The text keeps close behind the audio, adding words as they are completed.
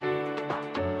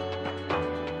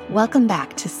Welcome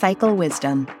back to Cycle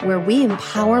Wisdom, where we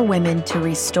empower women to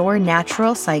restore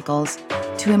natural cycles,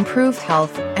 to improve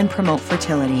health, and promote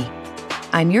fertility.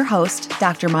 I'm your host,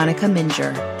 Dr. Monica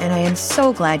Minger, and I am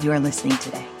so glad you are listening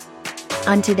today.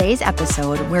 On today's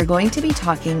episode, we're going to be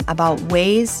talking about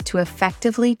ways to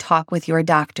effectively talk with your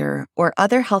doctor or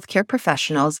other healthcare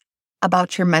professionals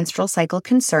about your menstrual cycle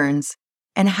concerns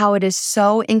and how it is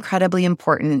so incredibly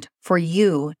important for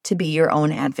you to be your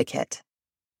own advocate.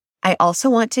 I also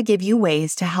want to give you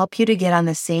ways to help you to get on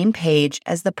the same page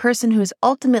as the person who's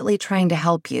ultimately trying to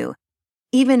help you,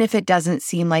 even if it doesn't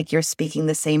seem like you're speaking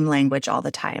the same language all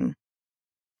the time.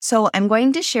 So I'm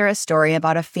going to share a story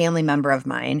about a family member of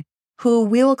mine who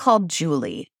we will call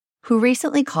Julie, who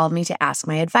recently called me to ask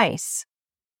my advice.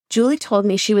 Julie told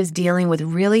me she was dealing with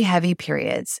really heavy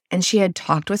periods, and she had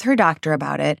talked with her doctor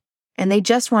about it, and they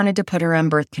just wanted to put her on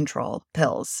birth control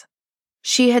pills.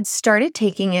 She had started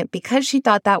taking it because she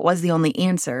thought that was the only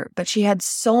answer, but she had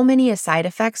so many side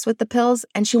effects with the pills,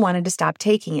 and she wanted to stop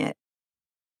taking it.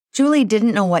 Julie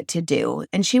didn't know what to do,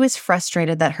 and she was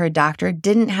frustrated that her doctor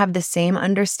didn't have the same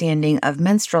understanding of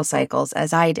menstrual cycles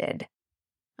as I did.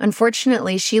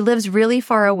 Unfortunately, she lives really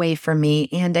far away from me,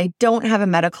 and I don't have a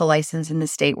medical license in the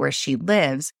state where she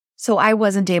lives, so I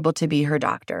wasn't able to be her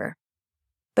doctor.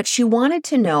 But she wanted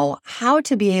to know how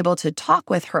to be able to talk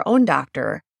with her own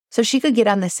doctor so she could get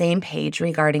on the same page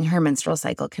regarding her menstrual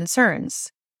cycle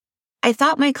concerns. I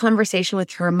thought my conversation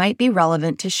with her might be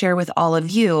relevant to share with all of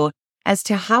you as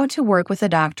to how to work with a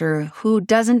doctor who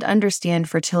doesn't understand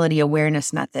fertility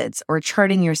awareness methods or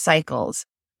charting your cycles,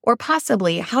 or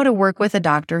possibly how to work with a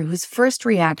doctor whose first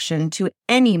reaction to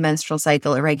any menstrual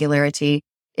cycle irregularity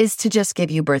is to just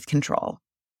give you birth control.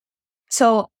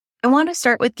 So I want to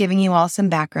start with giving you all some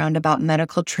background about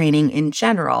medical training in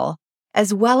general,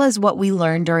 as well as what we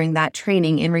learned during that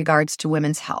training in regards to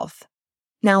women's health.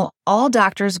 Now, all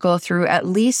doctors go through at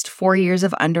least 4 years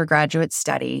of undergraduate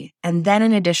study and then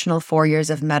an additional 4 years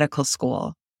of medical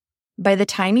school. By the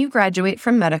time you graduate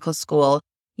from medical school,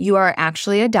 you are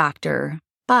actually a doctor,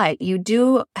 but you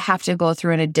do have to go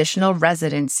through an additional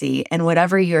residency in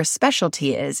whatever your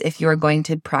specialty is if you're going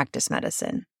to practice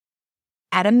medicine.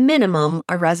 At a minimum,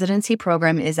 a residency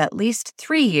program is at least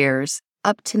 3 years,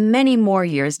 up to many more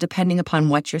years depending upon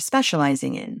what you're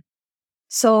specializing in.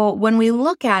 So when we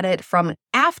look at it from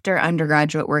after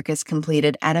undergraduate work is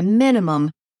completed, at a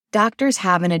minimum, doctors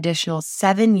have an additional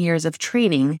 7 years of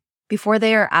training before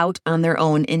they are out on their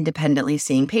own independently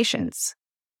seeing patients.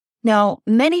 Now,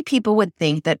 many people would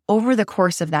think that over the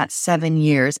course of that 7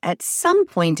 years, at some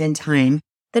point in time,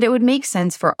 that it would make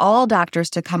sense for all doctors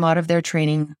to come out of their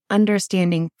training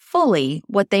understanding fully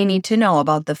what they need to know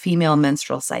about the female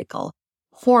menstrual cycle,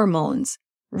 hormones,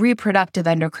 reproductive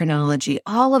endocrinology,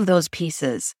 all of those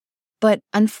pieces. But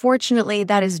unfortunately,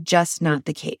 that is just not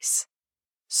the case.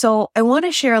 So I want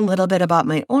to share a little bit about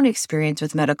my own experience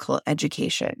with medical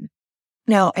education.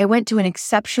 Now, I went to an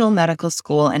exceptional medical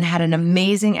school and had an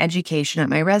amazing education at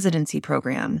my residency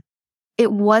program.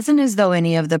 It wasn't as though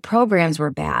any of the programs were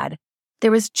bad.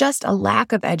 There was just a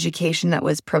lack of education that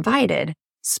was provided,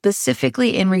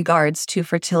 specifically in regards to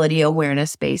fertility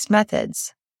awareness-based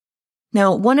methods.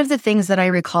 Now, one of the things that I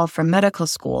recall from medical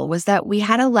school was that we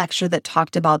had a lecture that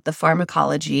talked about the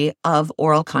pharmacology of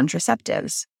oral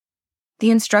contraceptives. The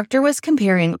instructor was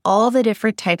comparing all the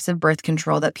different types of birth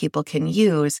control that people can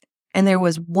use, and there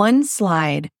was one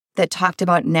slide that talked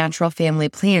about natural family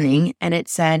planning, and it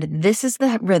said, "This is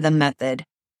the rhythm method.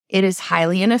 It is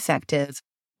highly ineffective.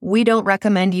 We don't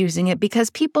recommend using it because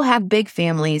people have big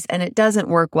families and it doesn't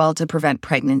work well to prevent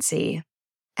pregnancy."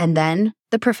 And then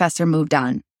the professor moved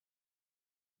on.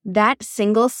 That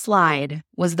single slide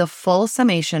was the full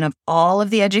summation of all of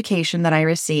the education that I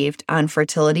received on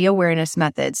fertility awareness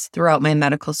methods throughout my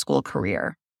medical school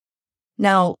career.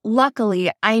 Now,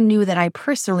 luckily, I knew that I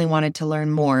personally wanted to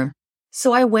learn more,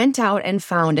 so I went out and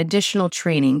found additional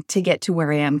training to get to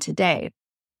where I am today.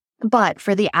 But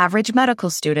for the average medical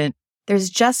student,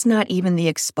 there's just not even the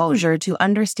exposure to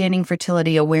understanding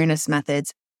fertility awareness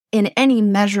methods in any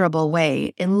measurable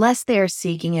way unless they are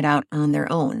seeking it out on their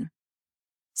own.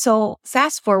 So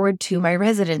fast forward to my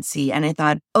residency, and I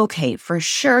thought, okay, for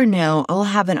sure now I'll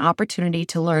have an opportunity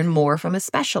to learn more from a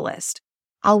specialist.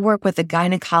 I'll work with a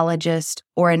gynecologist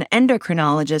or an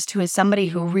endocrinologist who is somebody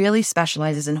who really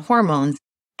specializes in hormones,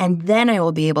 and then I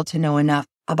will be able to know enough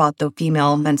about the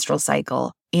female menstrual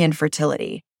cycle and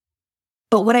fertility.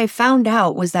 But what I found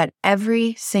out was that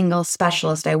every single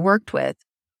specialist I worked with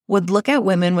would look at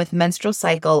women with menstrual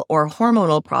cycle or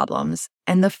hormonal problems,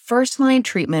 and the first line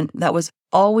treatment that was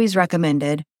always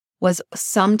recommended was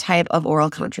some type of oral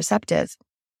contraceptive.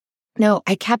 No,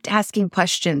 I kept asking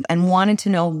questions and wanted to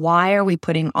know, why are we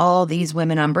putting all these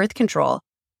women on birth control?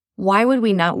 Why would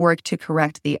we not work to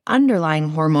correct the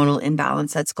underlying hormonal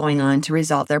imbalance that's going on to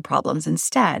resolve their problems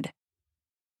instead?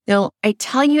 Now, I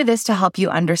tell you this to help you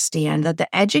understand that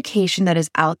the education that is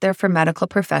out there for medical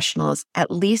professionals,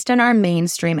 at least in our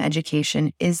mainstream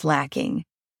education, is lacking.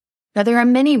 Now, there are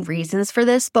many reasons for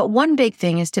this, but one big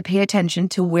thing is to pay attention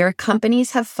to where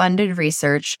companies have funded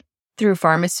research through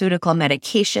pharmaceutical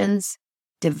medications,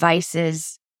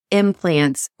 devices,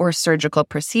 implants, or surgical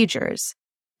procedures.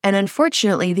 And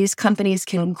unfortunately, these companies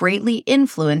can greatly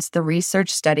influence the research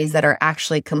studies that are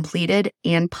actually completed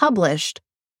and published,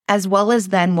 as well as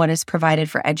then what is provided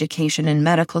for education in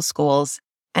medical schools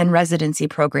and residency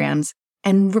programs,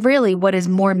 and really what is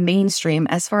more mainstream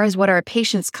as far as what our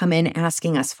patients come in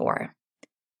asking us for.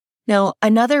 Now,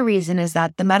 another reason is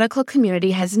that the medical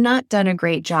community has not done a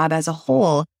great job as a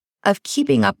whole of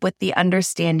keeping up with the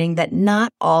understanding that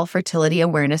not all fertility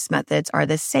awareness methods are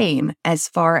the same as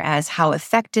far as how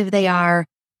effective they are,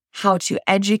 how to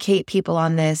educate people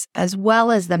on this, as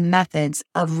well as the methods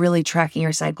of really tracking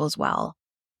your cycles well.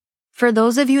 For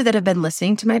those of you that have been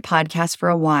listening to my podcast for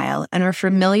a while and are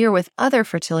familiar with other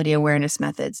fertility awareness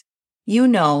methods, you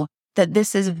know that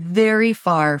this is very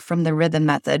far from the rhythm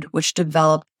method, which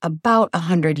developed about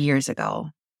 100 years ago.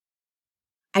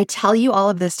 I tell you all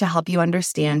of this to help you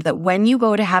understand that when you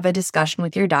go to have a discussion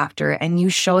with your doctor and you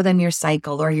show them your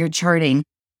cycle or your charting,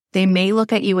 they may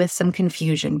look at you with some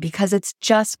confusion because it's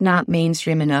just not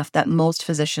mainstream enough that most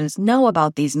physicians know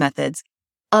about these methods,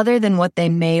 other than what they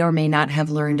may or may not have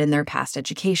learned in their past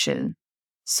education.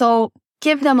 So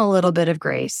give them a little bit of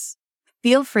grace.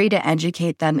 Feel free to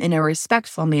educate them in a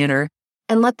respectful manner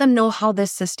and let them know how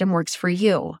this system works for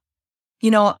you.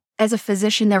 You know, as a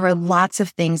physician, there are lots of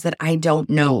things that I don't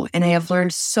know, and I have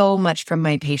learned so much from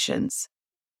my patients.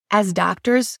 As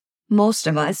doctors, most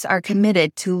of us are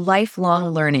committed to lifelong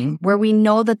learning, where we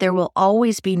know that there will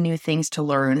always be new things to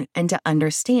learn and to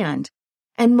understand.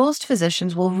 And most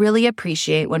physicians will really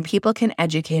appreciate when people can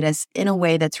educate us in a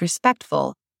way that's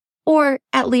respectful, or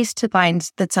at least to find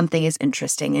that something is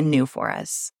interesting and new for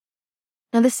us.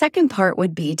 Now, the second part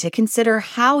would be to consider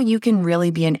how you can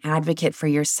really be an advocate for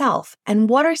yourself and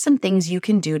what are some things you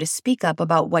can do to speak up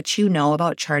about what you know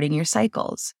about charting your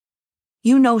cycles.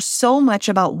 You know so much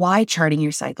about why charting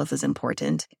your cycles is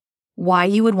important, why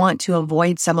you would want to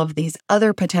avoid some of these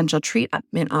other potential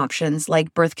treatment options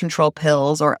like birth control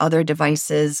pills or other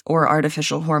devices or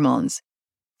artificial hormones.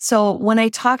 So when I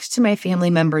talked to my family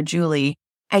member, Julie,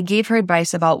 I gave her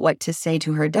advice about what to say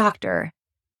to her doctor.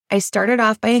 I started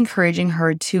off by encouraging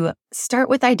her to start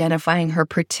with identifying her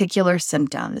particular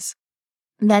symptoms.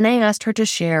 Then I asked her to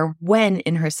share when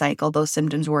in her cycle those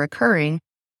symptoms were occurring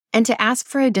and to ask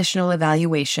for additional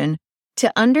evaluation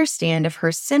to understand if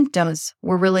her symptoms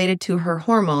were related to her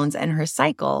hormones and her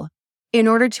cycle in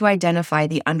order to identify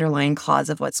the underlying cause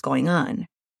of what's going on.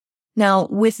 Now,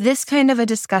 with this kind of a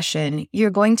discussion, you're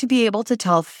going to be able to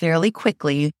tell fairly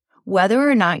quickly whether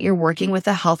or not you're working with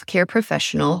a healthcare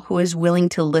professional who is willing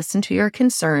to listen to your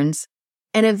concerns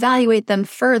and evaluate them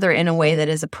further in a way that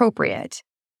is appropriate.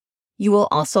 You will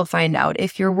also find out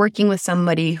if you're working with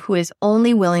somebody who is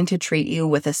only willing to treat you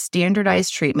with a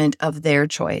standardized treatment of their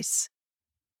choice.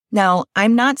 Now,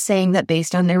 I'm not saying that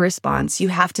based on their response, you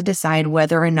have to decide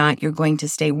whether or not you're going to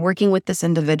stay working with this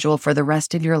individual for the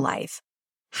rest of your life.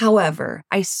 However,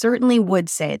 I certainly would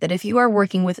say that if you are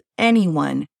working with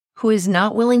anyone who is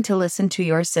not willing to listen to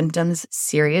your symptoms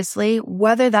seriously,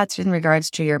 whether that's in regards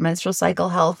to your menstrual cycle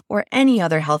health or any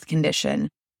other health condition,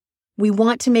 we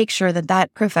want to make sure that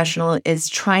that professional is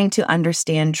trying to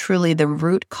understand truly the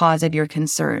root cause of your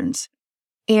concerns.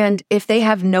 And if they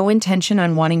have no intention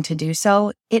on wanting to do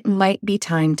so, it might be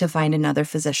time to find another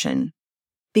physician.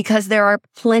 Because there are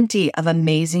plenty of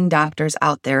amazing doctors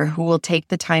out there who will take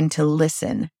the time to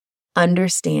listen,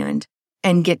 understand,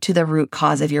 and get to the root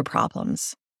cause of your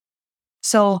problems.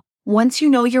 So once you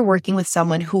know you're working with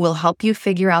someone who will help you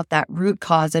figure out that root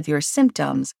cause of your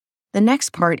symptoms, the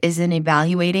next part is in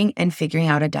evaluating and figuring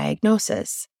out a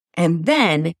diagnosis. And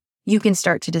then you can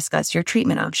start to discuss your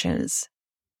treatment options.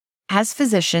 As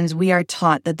physicians, we are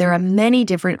taught that there are many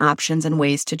different options and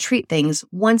ways to treat things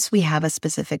once we have a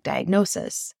specific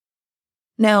diagnosis.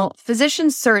 Now,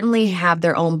 physicians certainly have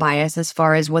their own bias as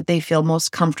far as what they feel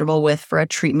most comfortable with for a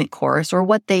treatment course or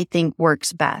what they think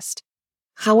works best.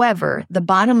 However, the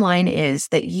bottom line is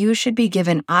that you should be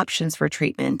given options for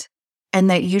treatment and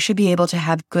that you should be able to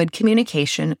have good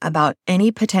communication about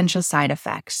any potential side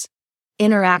effects,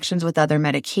 interactions with other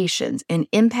medications, and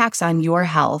impacts on your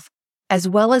health, as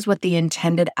well as what the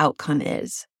intended outcome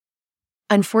is.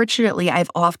 Unfortunately, I've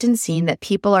often seen that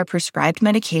people are prescribed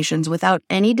medications without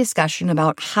any discussion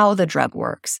about how the drug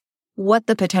works, what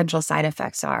the potential side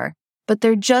effects are, but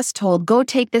they're just told, go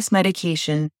take this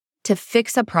medication to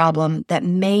fix a problem that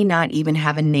may not even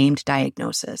have a named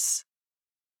diagnosis.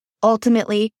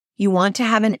 Ultimately, you want to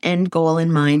have an end goal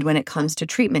in mind when it comes to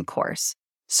treatment course.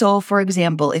 So, for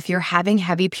example, if you're having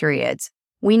heavy periods,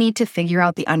 we need to figure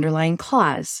out the underlying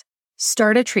cause,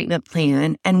 start a treatment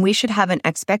plan, and we should have an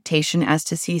expectation as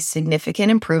to see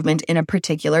significant improvement in a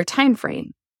particular time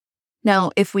frame.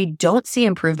 Now, if we don't see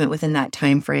improvement within that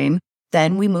time frame,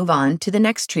 then we move on to the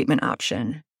next treatment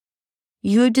option.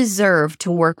 You deserve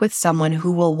to work with someone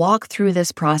who will walk through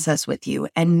this process with you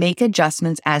and make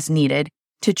adjustments as needed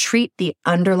to treat the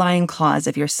underlying cause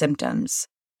of your symptoms.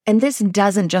 And this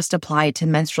doesn't just apply to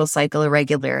menstrual cycle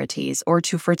irregularities or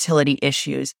to fertility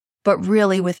issues, but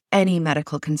really with any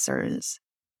medical concerns.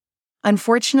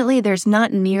 Unfortunately, there's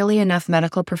not nearly enough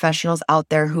medical professionals out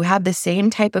there who have the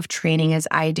same type of training as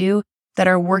I do that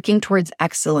are working towards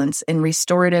excellence in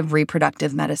restorative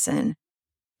reproductive medicine.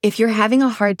 If you're having a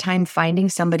hard time finding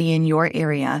somebody in your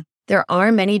area, there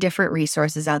are many different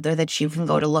resources out there that you can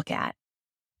go to look at.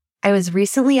 I was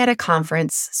recently at a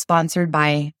conference sponsored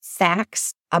by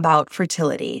Facts About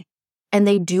Fertility, and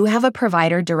they do have a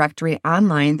provider directory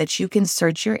online that you can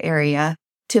search your area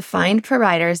to find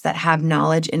providers that have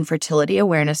knowledge in fertility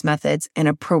awareness methods and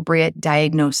appropriate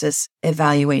diagnosis,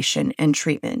 evaluation, and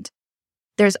treatment.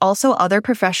 There's also other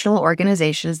professional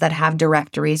organizations that have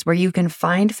directories where you can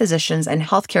find physicians and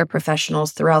healthcare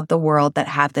professionals throughout the world that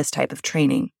have this type of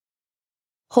training.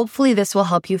 Hopefully, this will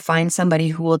help you find somebody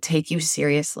who will take you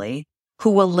seriously, who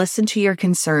will listen to your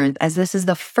concerns, as this is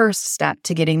the first step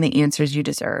to getting the answers you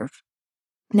deserve.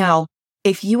 Now,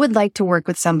 if you would like to work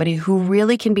with somebody who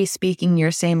really can be speaking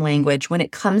your same language when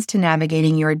it comes to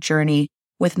navigating your journey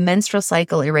with menstrual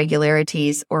cycle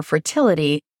irregularities or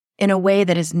fertility in a way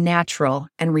that is natural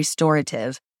and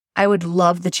restorative, I would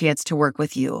love the chance to work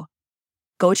with you.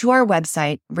 Go to our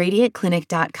website,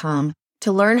 radiantclinic.com,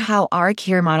 to learn how our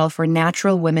care model for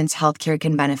natural women's healthcare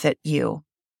can benefit you.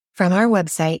 From our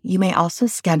website, you may also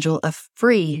schedule a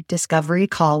free discovery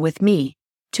call with me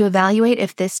to evaluate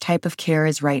if this type of care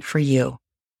is right for you.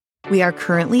 We are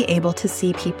currently able to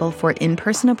see people for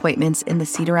in-person appointments in the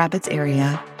Cedar Rapids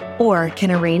area, or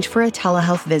can arrange for a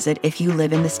telehealth visit if you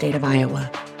live in the state of Iowa.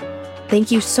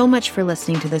 Thank you so much for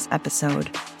listening to this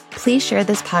episode. Please share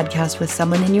this podcast with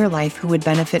someone in your life who would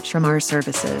benefit from our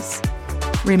services.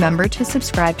 Remember to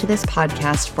subscribe to this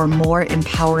podcast for more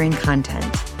empowering content.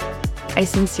 I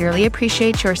sincerely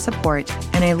appreciate your support,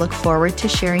 and I look forward to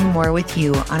sharing more with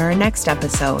you on our next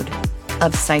episode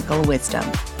of Cycle Wisdom.